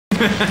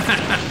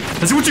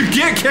That's what you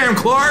get, Cam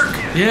Clark.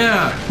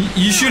 Yeah.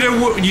 You should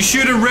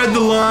have read the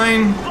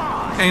line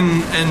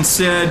and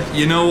said,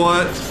 you know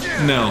what?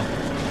 No.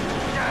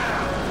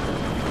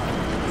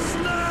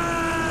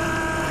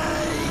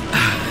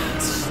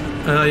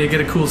 You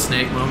get a cool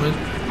Snake moment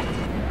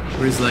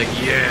where he's like,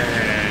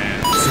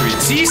 yeah. Sweet.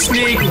 See,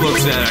 Snake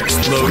looks at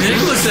explosions.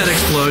 Snake looks at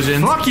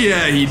explosions. Fuck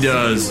yeah, he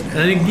does.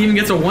 I think he even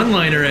gets a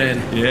one-liner in.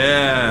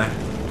 Yeah.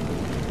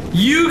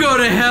 You go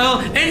to hell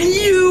and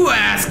you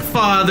ask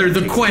Father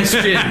the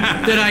question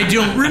that I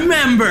don't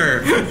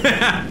remember.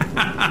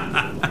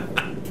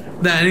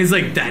 And he's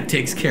like, that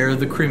takes care of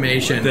the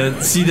cremation.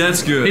 See,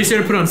 that's good. He should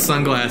have put on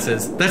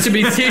sunglasses. He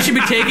should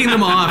be taking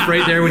them off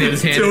right there when he had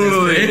his hand in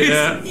his face.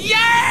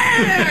 Yeah!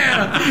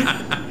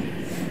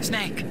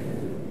 Snake,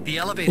 the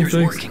elevator's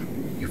working.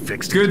 You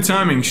fixed it. Good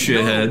timing,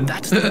 shithead. No,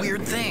 that's the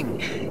weird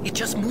thing. It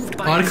just moved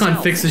by Otacon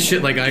itself. fixes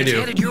shit like I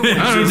do. I don't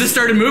know, it just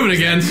started moving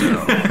again. Okay.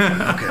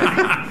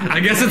 I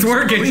guess it's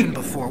working.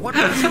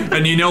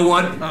 And you know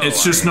what?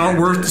 It's just not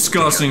worth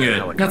discussing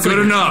it. That's good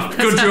enough.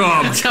 Good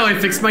job. That's how I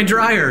fixed my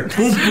dryer.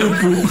 Boop, boop,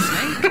 boop.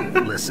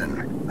 Snake,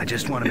 listen. I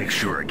just want to make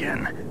sure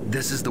again.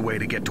 This is the way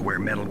to get to where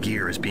Metal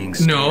Gear is being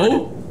stored.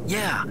 No.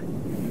 Yeah.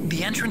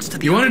 The entrance to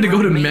the You wanted to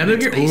go to Metal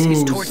Gear?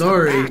 Ooh,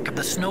 sorry. The back of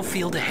the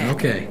snowfield ahead.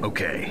 Okay.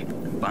 Okay.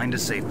 Find a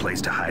safe place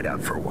to hide out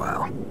for a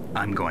while.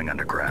 I'm going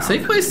underground.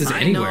 Safe place is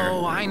anywhere.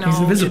 I know. He's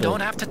invisible. You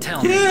don't have to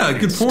tell me. Yeah,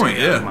 good point.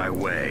 Stay out of Yeah. my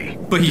way.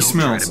 But he Don't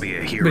smells. Try to be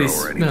a hero But he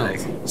or anything.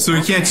 smells. So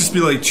he can't just be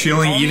like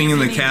chilling, Only eating in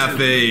the if you need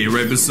cafe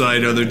right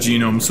beside other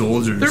genome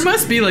soldiers. There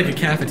must be like a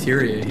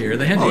cafeteria here.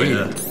 They had to Oh eat.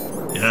 yeah.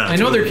 Yeah. I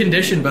know they're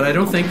conditioned, but I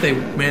don't think they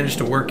managed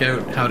to work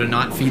out how to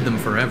not feed them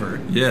forever.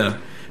 Yeah.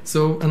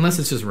 So, unless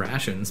it's just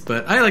rations.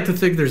 But I like to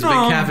think there's a big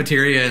Oh.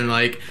 cafeteria and,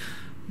 like,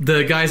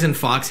 the guys in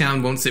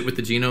Foxhound won't sit with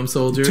the genome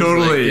soldiers.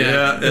 Totally, Like,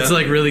 yeah. It's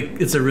like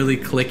it's a really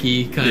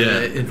cliquey kind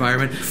of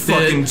environment.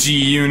 Fucking G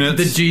units.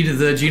 The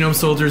genome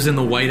soldiers in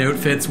the white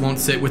outfits won't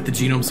sit with the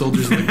genome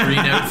soldiers in the green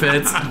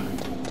outfits.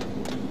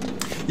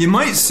 You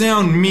might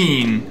sound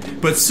mean,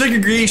 but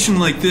segregation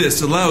like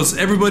this allows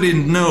everybody to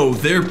know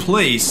their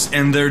place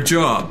and their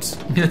jobs.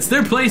 It's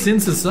their place in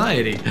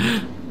society.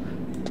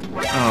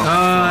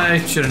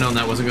 I should have known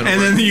that wasn't going to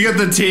work. And then you got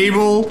the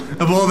table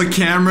of all the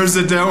cameras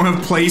that don't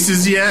have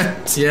places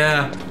yet.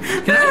 Yeah.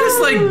 Can I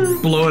just,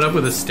 like, blow it up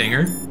with a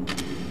stinger?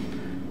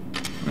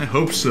 I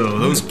hope so.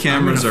 Those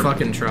cameras I'm are gonna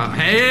fucking try.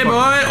 Hey, boy!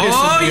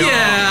 Oh,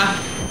 yeah!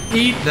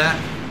 Eat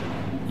that.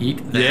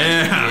 Eat that.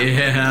 Yeah.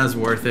 Yeah, it's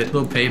worth it. A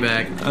little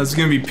payback. I was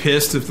gonna be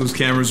pissed if those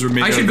cameras were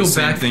made out of the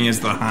same thing as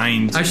the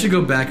Hind. I should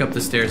go back up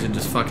the stairs and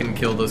just fucking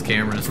kill those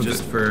cameras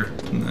just for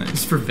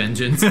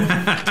vengeance. The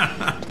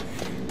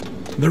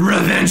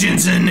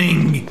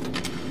revengeancing.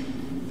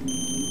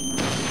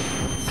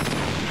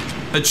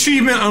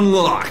 Achievement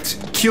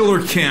unlocked.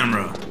 Killer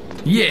camera.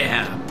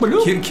 Yeah.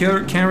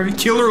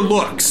 Killer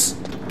looks.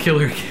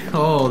 Killer.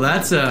 Oh,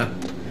 that's a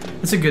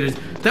good.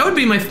 That would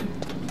be my.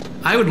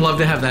 I would love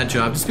to have that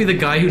job. Just be the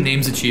guy who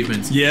names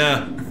achievements.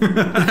 Yeah.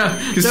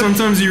 Because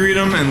sometimes you read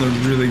them and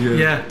they're really good.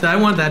 Yeah, I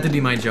want that to be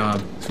my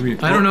job.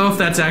 Sweet. I don't know if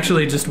that's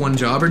actually just one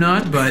job or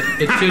not, but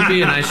it should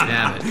be, and I should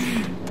have it.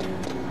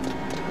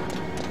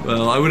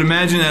 Well, I would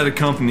imagine at a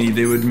company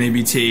they would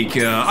maybe take,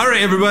 all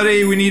right,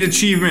 everybody, we need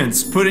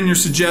achievements. Put in your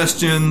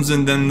suggestions,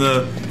 and then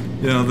the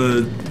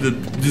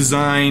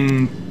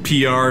design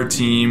PR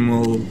team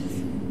will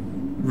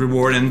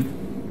reward and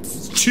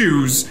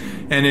choose.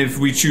 And if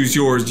we choose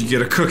yours, you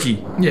get a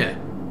cookie. Yeah.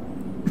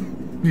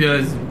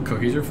 Yeah,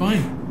 cookies are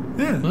fine.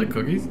 Yeah, I like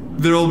cookies.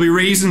 There'll be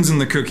raisins in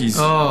the cookies.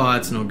 Oh,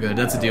 that's no good.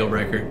 That's a deal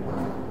breaker.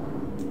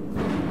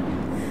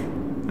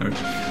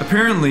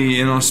 Apparently,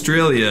 in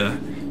Australia,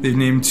 they've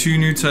named 2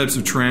 new types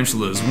of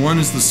tarantulas. One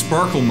is the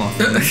sparkle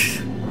muffin,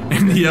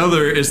 and the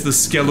other is the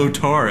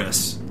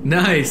Skelotaurus.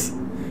 Nice.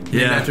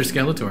 Yeah. After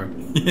Skeletor.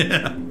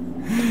 Yeah.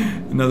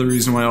 Another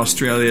reason why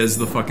Australia is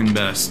the fucking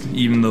best,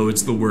 even though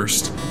it's the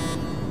worst.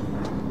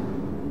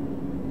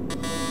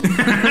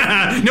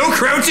 No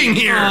crouching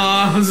here!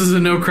 Aw, this is a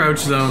no crouch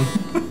zone.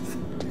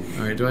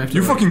 Alright, do I have to...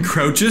 You fucking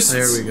crouchists!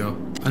 There we go.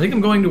 I think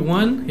I'm going to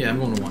 1. Yeah, I'm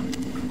going to 1.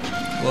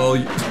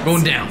 Well,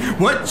 Going down.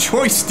 what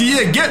choice do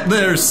you get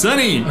there,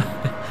 Sonny?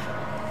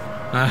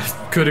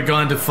 Could have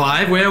gone to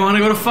 5. Wait, I want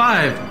to go to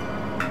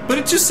 5. But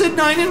it just said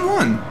 9 and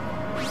 1.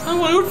 I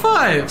want to go to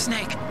 5.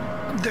 Snake,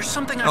 there's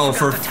something I Oh,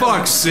 forgot for to tell you.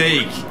 fuck's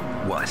sake.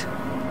 What?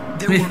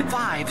 There were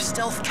 5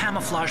 stealth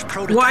camouflage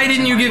prototypes. Why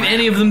didn't you give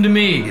any of them to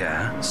me?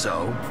 Yeah,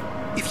 so?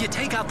 If you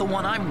take out the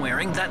one I'm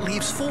wearing, that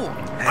leaves 4.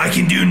 I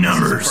can do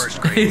numbers.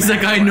 First grade He's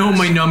like, I know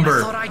my I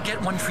number. thought I'd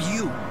get one for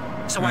you.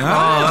 So I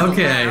Oh, went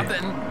to the okay. lab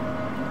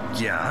and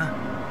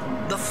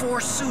Yeah? the 4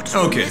 suits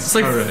Okay. were It's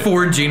missing. like Alright.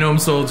 4 genome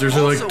soldiers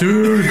are Also, like,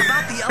 dude,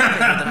 about the elevator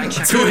that I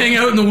checked go hang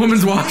out in the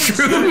women's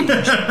washroom.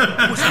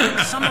 It was like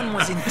someone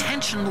was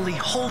intentionally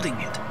holding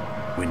it.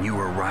 When you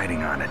were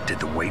riding on it, did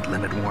the weight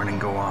limit warning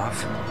go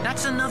off?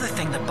 That's another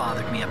thing that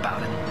bothered me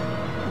about it.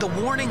 The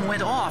warning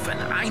went off, and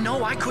I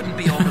know I couldn't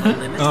be over the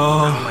limit.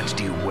 How much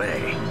do you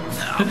weigh?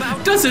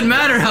 About Doesn't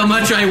matter how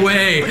much I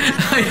weigh.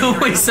 I only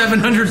weigh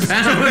 700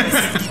 pounds.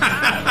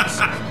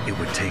 It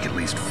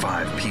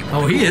 5 people.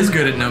 Oh, he is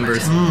good at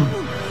numbers.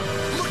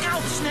 Look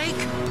out, Snake!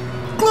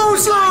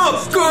 Close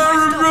up!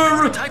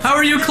 How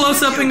are you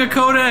close-upping a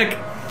codec?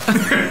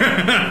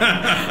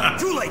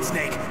 Too late,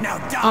 Snake. Now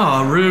die.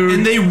 Oh, rude.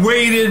 And they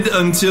waited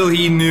until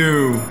he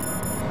knew.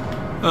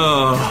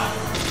 Oh.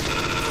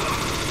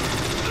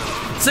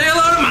 Say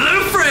hello to my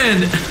little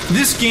friend!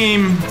 This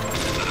game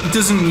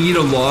doesn't need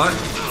a lot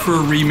for a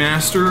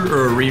remaster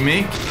or a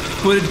remake,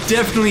 but it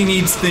definitely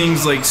needs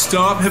things like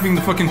stop having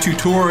the fucking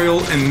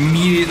tutorial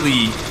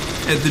immediately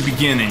at the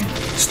beginning.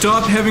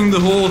 Stop having the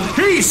whole,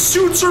 hey,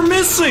 suits are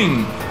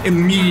missing!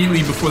 Immediately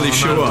before they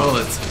show up.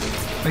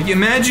 Bullets. Like,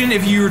 imagine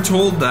if you were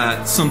told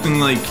that something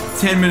like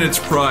 10 minutes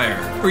prior,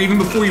 or even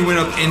before you went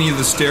up any of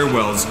the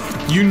stairwells,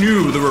 you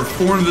knew there were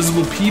 4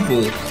 invisible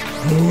people.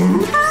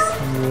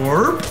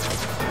 Warp?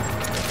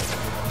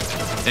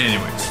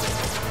 Anyways.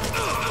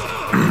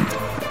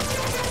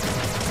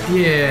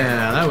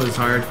 Yeah, that was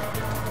hard.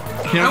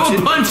 Now, I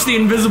will punch the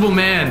invisible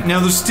man! now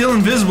they're still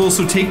invisible,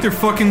 so take their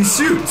fucking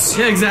suits.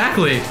 Yeah,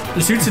 exactly.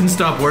 The suits didn't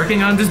stop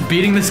working. I'm just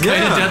beating this guy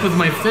Yeah. to death with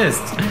my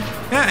fist.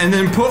 Yeah, and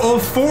then put all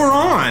 4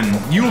 on.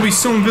 You will be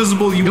so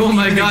invisible you Oh won't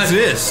my even god.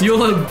 exist.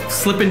 You'll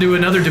slip into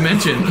another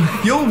dimension.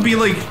 You'll be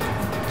like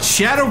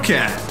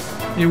Shadowcat.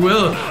 You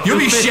will. You'll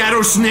be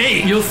Shadow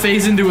Snake. You'll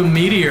phase into a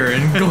meteor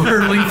and go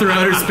hurtling through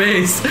outer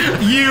space.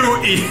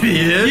 You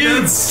idiot. You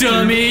That's-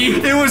 dummy.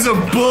 It was a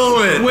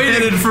bullet Wait.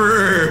 headed for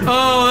Earth.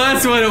 Oh,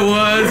 that's what it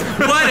was.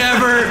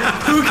 Whatever.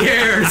 Who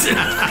cares?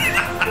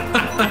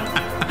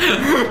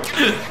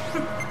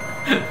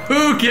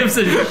 Who gives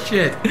a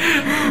shit?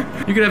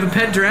 You could have a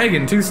pet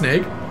dragon too,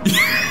 Snake.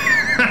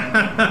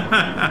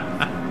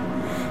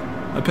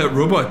 A pet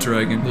robot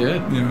dragon.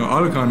 Yeah. You know,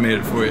 Otacon made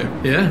it for you.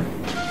 Yeah.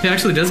 He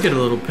actually does get a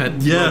little pet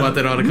robot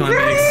that Otacon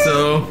makes,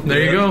 so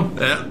there you go.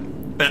 Yeah.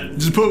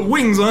 Just put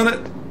wings on it.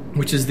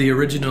 Which is the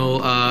original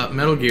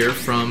Metal Gear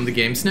from the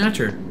game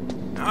Snatcher.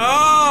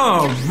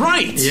 Oh,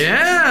 right.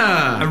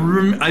 Yeah!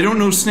 I don't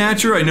know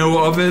Snatcher. I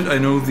know of it. I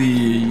know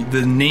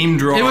the name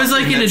drop. It was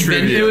like in an that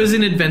trivia. it was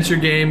an adventure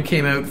game,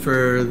 came out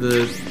for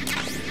the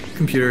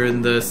computer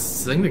and I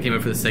think that came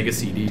out for the Sega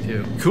CD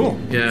too. Cool.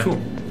 Yeah.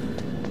 Cool.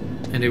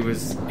 And it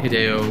was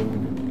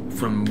Hideo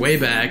from way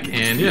back,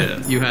 and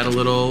Yeah. you had a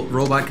little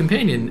robot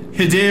companion.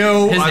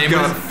 Hideo, His I've name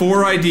got was-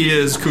 4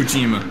 ideas.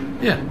 Kojima.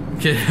 Yeah.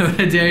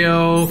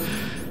 Hideo.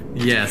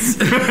 Yes.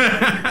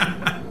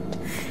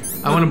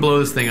 I want to blow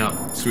this thing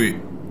up. Sweet.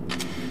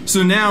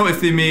 So now,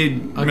 if they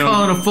made, I'm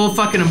calling a full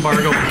fucking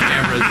embargo on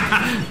cameras.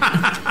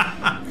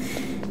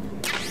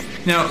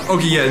 now,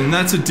 okay, yeah, and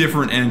that's a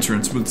different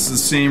entrance, but it's the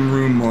same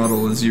room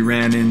model as you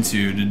ran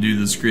into to do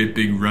this great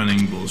big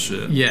running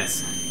bullshit.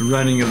 Yes. The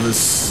running of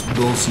this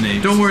bull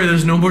snake. Don't worry,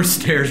 there's no more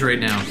stairs right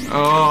now.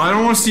 Oh, I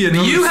don't want to see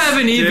another You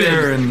haven't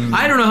stair even. and-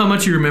 I don't know how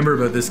much you remember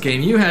about this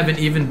game. You haven't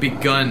even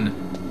begun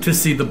to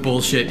see the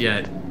bullshit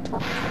yet.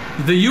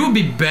 You will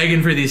be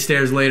begging for these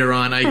stairs later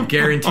on, I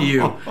guarantee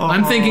you.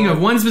 I'm thinking of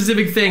one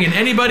specific thing, and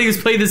anybody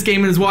who's played this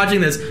game and is watching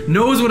this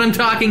knows what I'm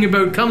talking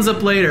about, comes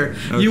up later.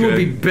 You will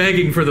Okay. be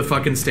begging for the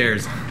fucking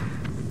stairs.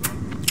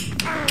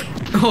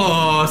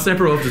 Oh,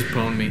 Sephiroth just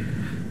pwned me.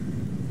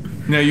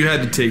 Now, you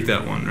had to take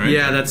that one, right?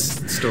 Yeah, that's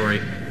the story.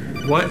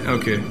 What?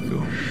 Okay,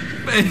 cool.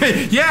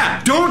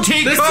 Yeah, don't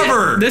take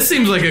cover! This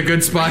seems like a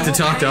good spot to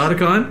talk to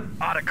Otacon.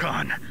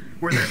 Otacon,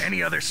 were there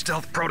any other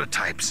stealth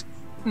prototypes?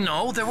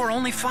 No, there were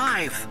only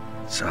 5.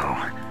 So,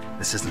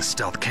 this isn't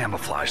stealth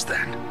camouflage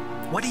then.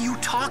 What are you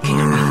talking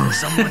about?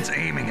 Someone's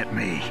aiming at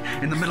me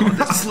in the middle of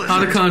this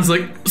blizzard. Otacon's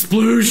like,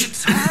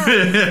 sploosh!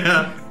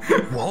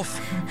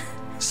 Wolf?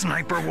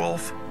 Sniper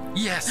Wolf?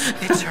 Yes,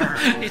 it's her.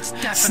 It's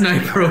definitely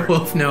Sniper her.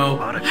 Wolf, no.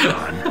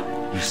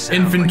 Otacon, you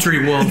sound Infantry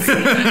like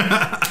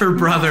Wolf. Her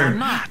brother.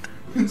 Not.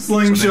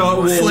 Slingshot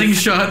wolf.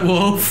 Slingshot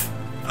Wolf.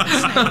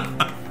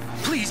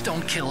 Please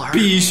don't kill her.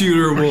 Pea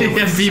shooter wolf.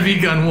 Yeah,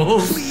 BB gun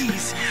Wolf.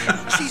 Please.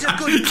 She's a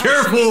good person.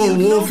 Careful, You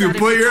know wolf, that you'll if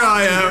put you your talk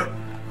eye to her. out.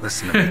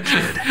 Listen to me,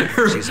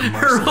 kid. She's a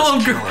Her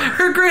merciless killer.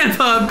 her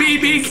grandpa,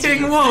 BB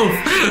King Wolf.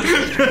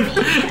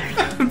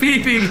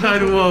 BB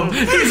gun Wolf.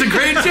 He's a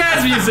great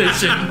jazz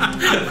musician.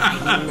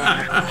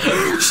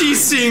 She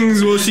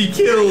sings while she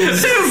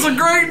kills. He's a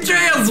great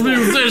jazz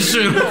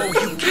musician. Oh,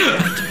 you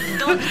can't.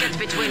 Don't get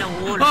between a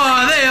wolf.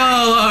 Oh, they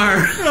all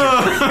are.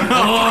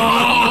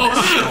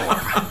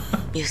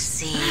 You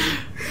see,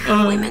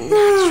 women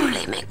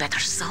naturally make better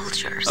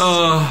soldiers.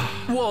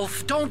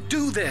 Wolf, don't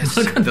do this.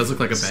 That does look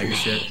like a bag of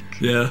shit.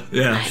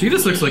 Yeah. She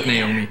just looks like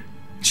Naomi.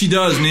 She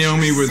does,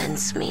 Naomi with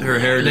Sense me her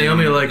hair down.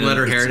 Naomi like let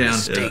her hair It's a down.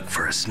 mistake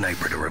for a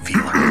sniper to reveal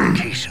her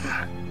location.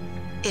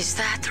 Is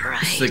that right?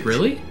 She's like,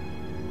 really?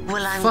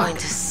 Well, I'm Fuck. going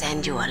to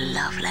send you a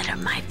love letter,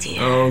 my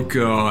dear. Oh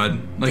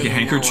god. Like Do a you know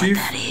handkerchief?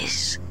 what that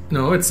is?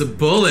 No, it's a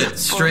bullet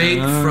straight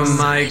from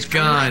my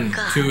gun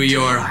to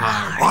your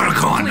heart.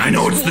 Otacon, I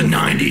know it's the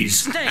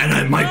 90s, and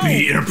it might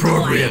be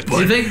inappropriate, but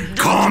Do you think-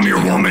 calm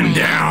your woman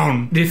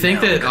down. Do you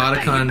think that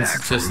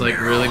Otacon's just like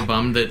really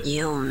bummed that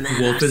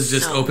Wolf is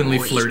just openly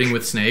flirting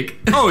with Snake?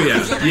 Oh yeah,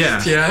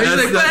 yeah, Yeah,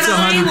 he's like, that's but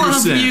I love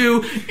 100%.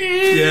 you.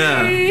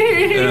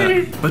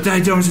 Yeah. But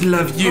I don't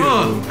love you.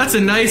 Oh, that's a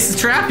nice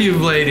trap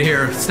you've laid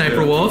here,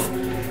 Sniper Wolf.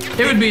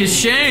 It would be a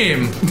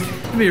shame.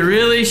 It'd be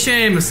really a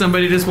shame if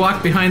somebody just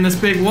walked behind this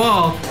big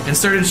wall and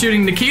started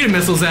shooting Nikita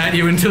missiles at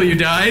you until you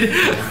died.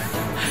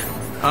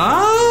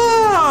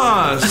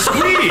 Ah,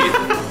 sweet.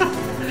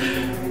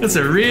 That's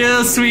a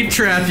real sweet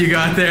trap you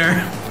got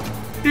there.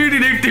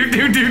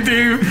 Do-do-do-do-do-do-do.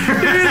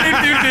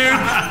 Do-do-do-do-do.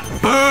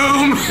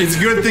 Boom! It's a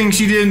good thing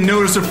she didn't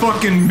notice a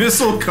fucking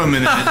missile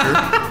coming at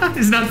her.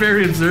 He's not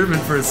very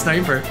observant for a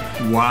sniper.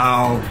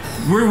 Wow.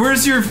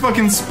 Where's your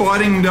fucking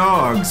spotting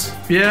dogs?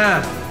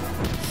 Yeah.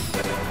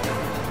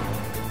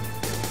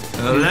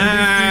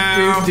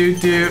 Hello.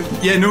 Do-do-do.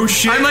 Yeah, no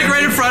shit. I'm like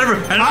right in front of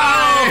her.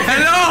 Hello!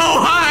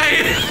 Hello!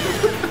 Hi!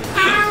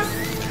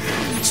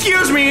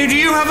 Excuse me, do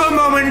you have a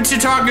moment to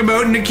talk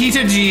about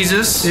Nikita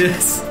Jesus?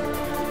 Yes.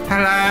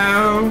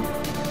 Hello.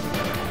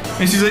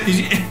 And she's like,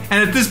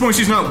 and at this point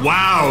she's not.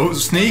 Wow,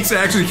 Snake's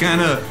actually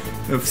kind of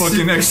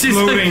fucking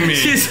exploding me.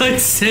 She's like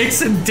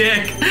Snake's a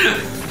dick.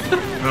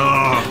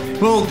 Oh,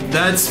 well,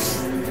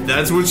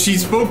 that's what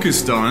she's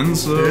focused on.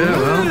 So Yeah,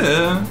 well.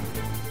 yeah.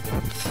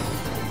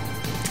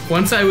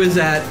 Once I was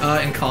at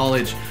in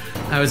college,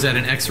 I was at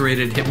an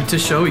X-rated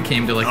hypnotist show. He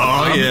came to like the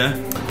Oh club, yeah.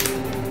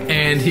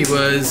 and he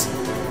was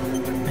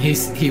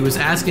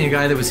asking a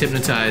guy that was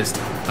hypnotized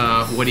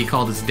what he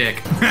called his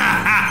dick,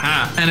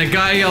 and a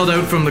guy yelled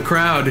out from the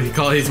crowd. He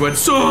went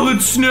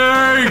Solid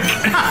Snake.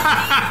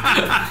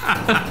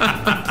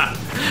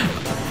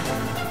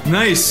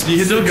 Nice. You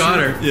hit Still the got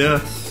her. Yeah.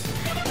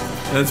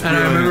 That's And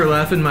I remember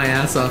laughing my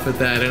ass off at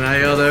that, and I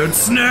yelled out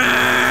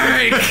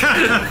Snake.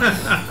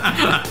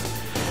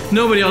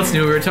 Nobody else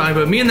knew we were talking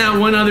about. Me and that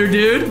one other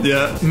dude.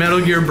 Yeah. Metal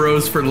Gear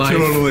Bros for life.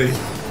 Totally.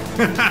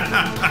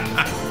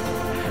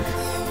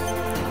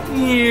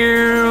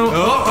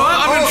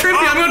 I'm gonna trip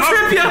you! I'm gonna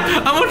trip you!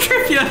 I'm gonna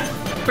trip you!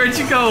 Where'd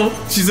you go?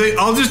 She's like,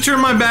 I'll just turn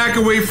my back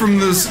away from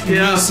this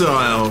Yeah.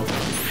 missile.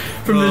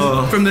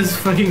 From this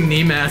fucking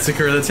knee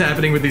massacre that's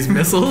happening with these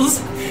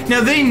missiles.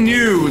 Now they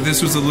knew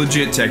this was a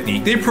legit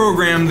technique. They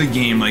programmed the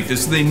game like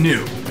this. They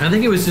knew. I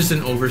think it was just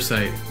an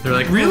oversight. They're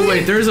like, Really? oh,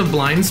 wait, there's a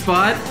blind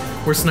spot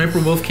where Sniper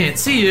Wolf can't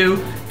see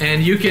you,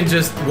 and you can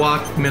just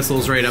walk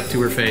missiles right up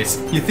to her face.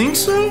 You think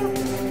so?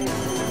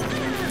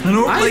 I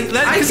don't like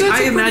that. 'Cause that's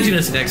I a imagine pretty-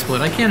 it's an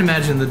exploit. I can't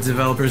imagine the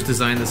developers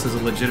designed this as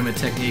a legitimate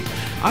technique.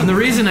 And the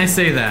reason I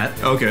say that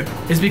Okay.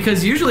 is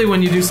because usually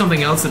when you do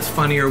something else that's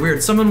funny or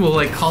weird, someone will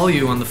like call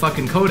you on the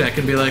fucking codec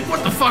and be like,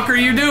 "What the fuck are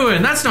you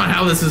doing? That's not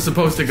how this is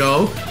supposed to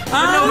go."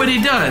 But nobody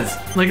does.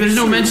 Like, there's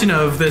no mention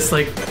of this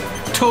like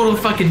total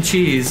fucking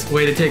cheese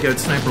way to take out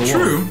Sniper Wolf.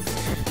 True.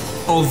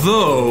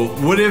 Although,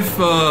 what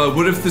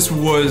if this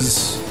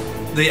was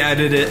they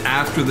added it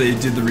after they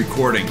did the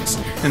recordings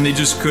and they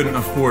just couldn't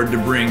afford to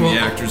bring the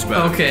actors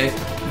back? Okay,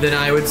 then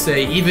I would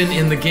say even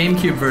in the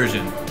GameCube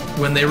version,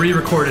 when they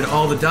re-recorded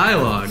all the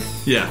dialogue,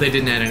 Yeah. they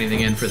didn't add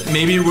anything in for that.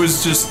 Maybe it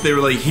was just they were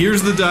like,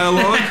 here's the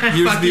dialogue.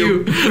 Here's Fuck the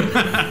you.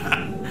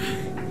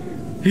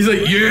 He's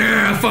like,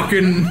 yeah,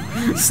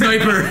 fucking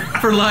sniper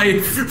for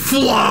life.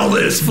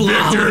 Flawless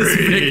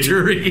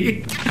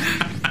Victory.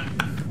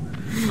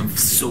 I'm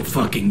so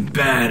fucking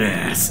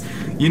badass.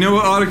 You know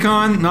what,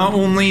 Otacon? Not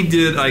only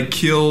did I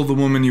kill the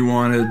woman you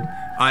wanted,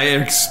 I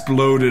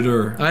exploded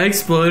her. I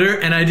exploded her,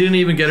 and I didn't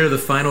even get her the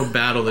final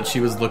battle that she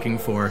was looking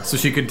for, so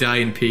she could die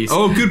in peace.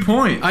 Oh, good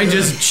point. I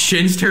just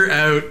chinched her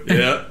out.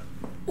 Yeah.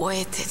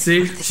 Waited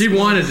See, for this she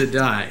wanted to moment.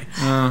 die.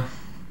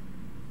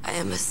 I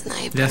am a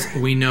sniper. Yes,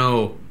 we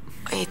know.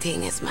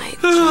 Waiting is my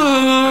job.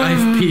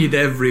 I've peed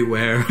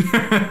everywhere.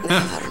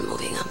 Never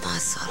moving a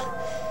muscle.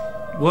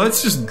 Well,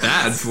 that's just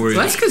bad for you.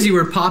 That's because you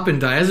were popping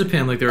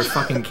diazepam like they were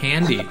fucking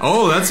candy.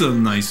 Oh, that's a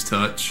nice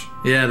touch.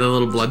 Yeah, the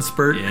little blood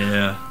spurt.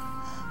 Yeah.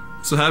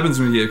 So what happens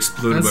when you get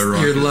exploded That's by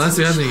rockets. your last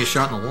thing you get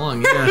shot in the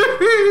lung. Yeah.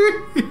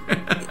 You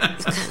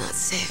cannot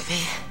save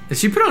me. Did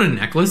she put on a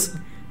necklace?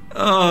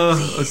 A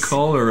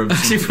collar of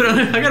She put on.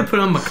 I gotta put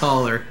on my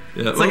collar.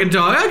 Yeah, It's like a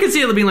dog. I can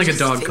see it being like a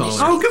dog Just collar.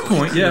 finish Oh, good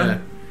point. Yeah.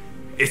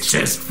 It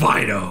says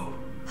Fido.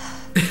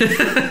 I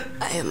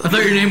am I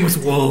thought your name was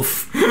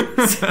Wolf.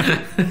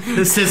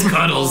 This is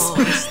Cuddles.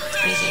 always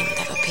dreamed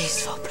of a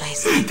peaceful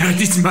place. like That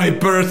is my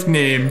birth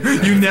name.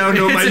 You now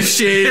know my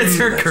shame. It's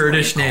her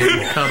Kurdish name,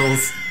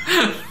 Cuddles.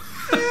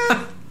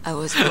 I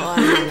was born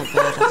on the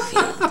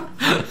battlefield.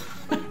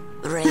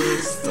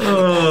 Raised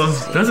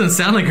on Doesn't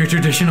sound like her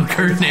traditional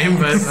Kurd name,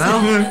 but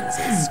well.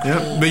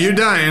 Yep, but you're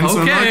dying, so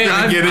I'm not Okay,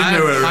 gonna get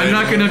into it right I'm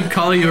not now. gonna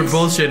call you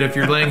bullshit if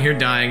you're laying here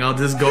dying. I'll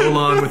just go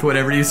along with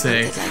whatever you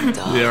say. like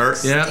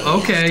dogs. Yeah. day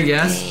Okay, after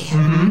yes. day.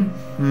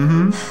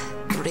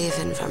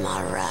 Driven from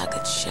our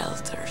ragged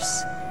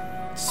shelters.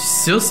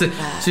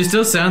 She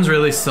still sounds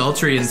really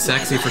sultry and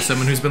sexy for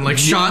someone who's been like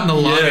shot in the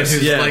lung and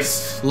whose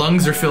like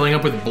lungs are filling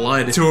up with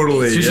blood.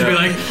 Totally. She should be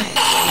like,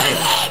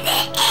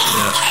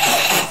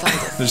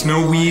 there's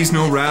no wheeze,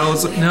 no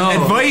rattles. No.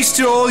 Advice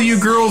to all you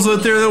girls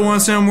out there that want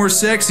to sound more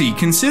sexy: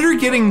 consider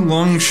getting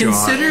lung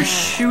shot. consider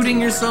shooting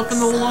yourself in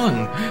the lung.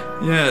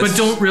 Yes. But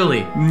don't really.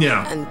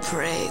 Yeah. And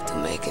pray to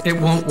make it. It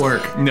won't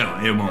work. No,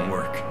 it won't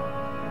work.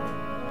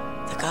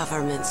 The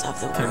governments of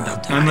the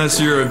world.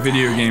 Unless you're a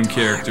video game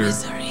character.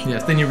 Yes,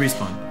 then you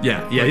respawn.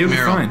 Yeah, you'll be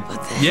Meryl.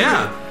 fine.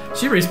 Yeah,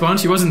 She respawned.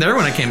 She wasn't there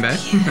when I came back.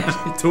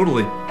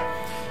 totally.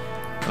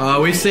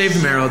 We saved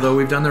Meryl, though.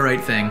 We've done the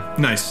right thing.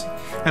 Nice.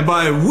 And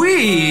by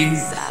we,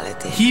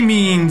 he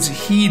means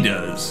he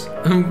does.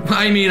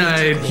 I mean,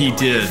 He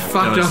did.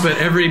 fucked up at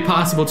every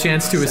possible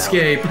chance to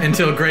escape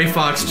until Grey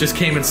Fox just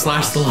came and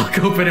slashed the lock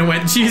open and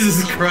went,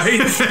 Jesus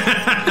Christ.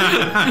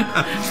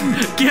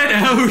 Get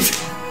out.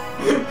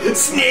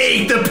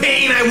 Snake, the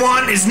pain I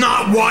want is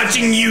not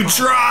watching you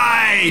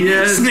try!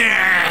 Yes. Snake!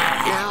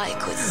 Now I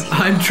could see.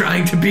 I'm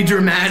trying to be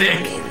dramatic.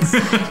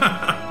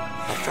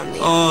 But from the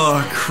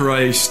Oh,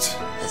 Christ.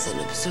 as an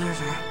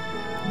observer.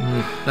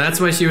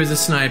 That's why she was a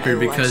sniper,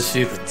 because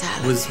she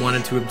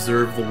wanted to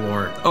observe the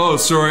war. Oh,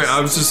 sorry, I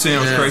was just saying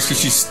I was Yeah. Christ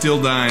because she's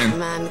still dying.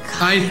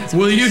 Mankind.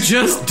 Will you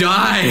just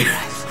die?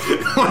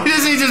 Why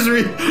does he just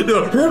read?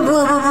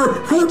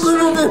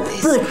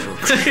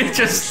 He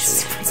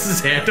just puts his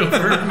hand over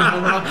her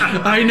mouth.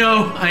 I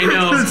know.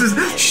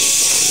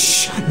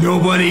 Shh,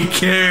 nobody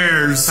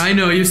cares. I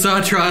know, you saw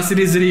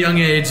atrocities at a young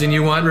age and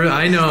you want...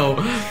 I know.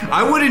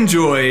 I would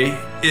enjoy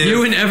if...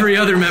 You and every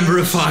other member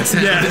of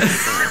Foxhound. Yeah.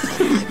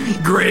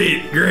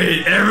 Great.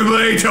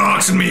 Everybody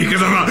talks to me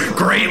because I'm a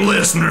great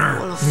listener.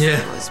 Yeah.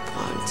 Was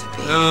born to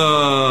be.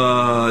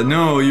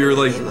 No, you're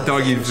like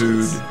doggy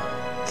food.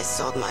 I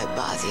sold my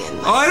body and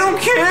my I don't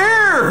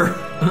care!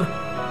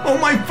 Oh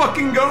my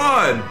fucking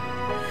god!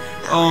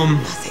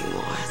 nothing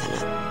more than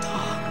a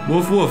dog.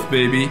 Woof woof,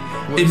 baby.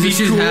 It'd be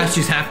she's cool.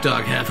 half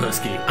dog, half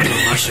husky. I'm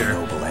a musher.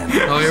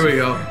 Oh, here we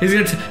go. He's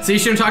gonna... See, you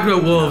shouldn't talk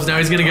about wolves. Now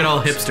he's gonna get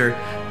all hipster.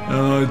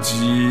 Oh,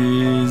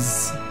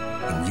 jeez.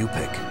 In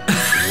Yupik,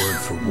 the word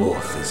for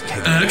wolf is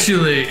Keglenek.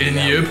 Actually, in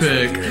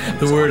Yupik,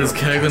 the word is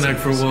Keglenek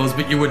for wolves,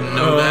 but you wouldn't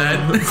know that.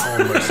 All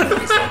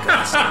mercenaries like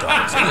us are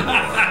dogs of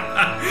war.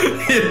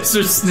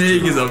 Hipster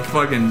Snake is a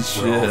fucking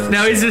shit.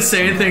 Now he's just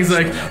saying things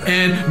like,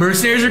 and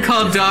mercenaries are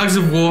called dogs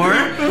of war,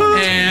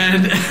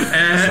 and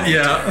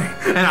Yeah.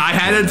 And I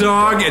had a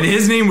dog, and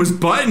his name was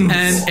Buttons.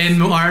 and in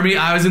the army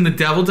I was in the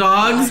devil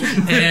dogs,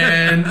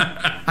 and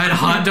I had a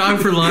hot dog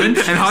for lunch,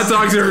 And hot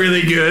dogs are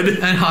really good.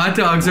 and hot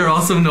dogs are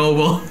also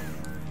noble.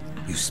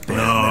 You spared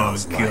Oh,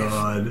 Mel's life.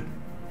 God.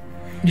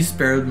 You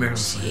spared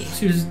Meryl's life.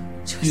 She was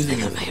using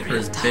it for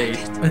his bait.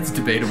 That's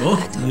debatable.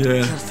 I don't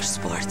Yeah. kill for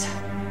sport.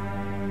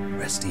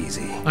 Rest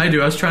easy. I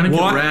do. I was trying to kill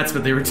What? rats,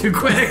 but they were too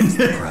quick.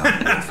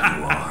 Proud wolf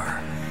you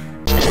are.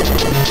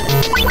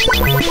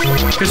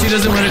 Because she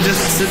doesn't want to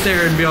just sit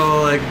there and be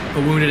all like a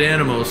wounded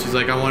animal. She's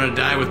like, I want to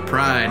die with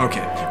pride.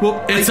 Okay.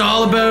 Well, It's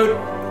all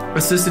about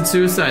assisted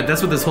suicide.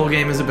 That's what this whole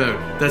game is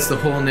about. That's the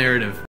whole narrative.